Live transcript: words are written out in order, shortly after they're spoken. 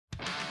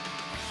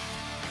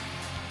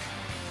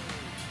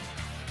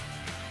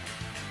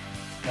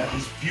That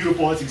is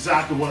beautiful. That's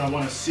exactly what I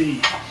want to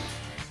see.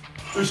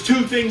 There's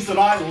two things that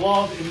I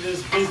love in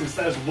this business.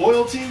 That is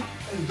loyalty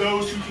and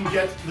those who can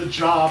get the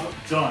job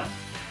done.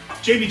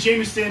 Jami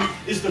Jamison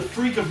is the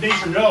freak of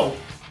nature. No,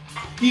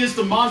 he is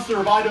the monster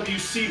of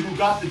IWC who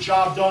got the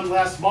job done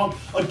last month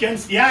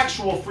against the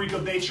actual freak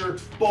of nature,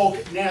 Bulk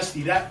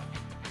Nasty, that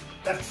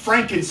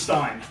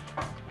Frankenstein.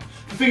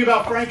 The thing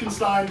about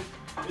Frankenstein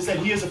is that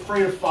he is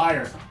afraid of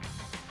fire.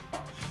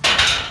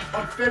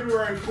 On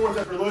February 4th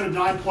at Reloaded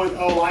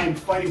 9.0, I am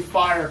fighting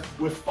fire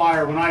with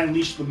fire when I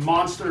unleash the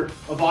monster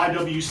of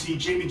IWC,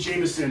 Jami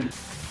Jamison,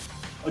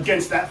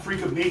 against that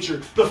freak of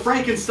nature, the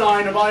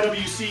Frankenstein of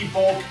IWC,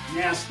 Bulk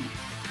Nasty.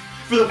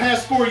 For the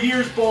past 4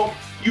 years, Bulk,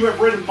 you have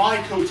ridden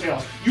my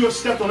coattails. You have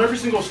stepped on every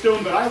single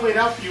stone that I laid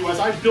out for you as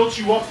I built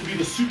you up to be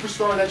the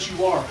superstar that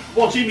you are.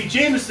 While Jami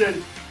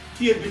Jamison,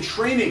 he had been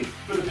training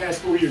for the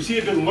past 4 years. He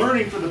had been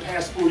learning for the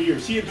past 4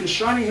 years. He had been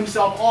shining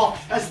himself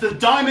off as the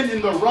diamond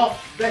in the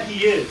rough that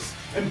he is.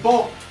 And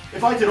Bulk,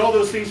 if I did all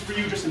those things for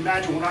you, just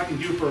imagine what I can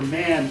do for a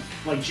man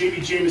like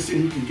Jami Jamison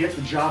who can get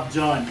the job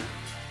done.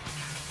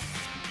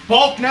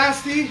 Bulk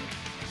Nasty,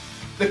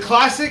 the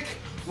classic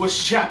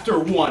was chapter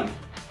 1.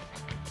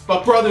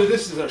 But brother,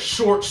 this is a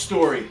short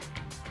story.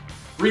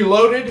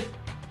 Reloaded,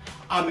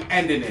 I'm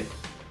ending it.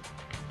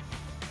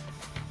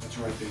 That's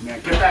right, big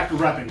man. Get back to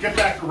repping. Get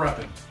back to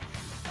repping.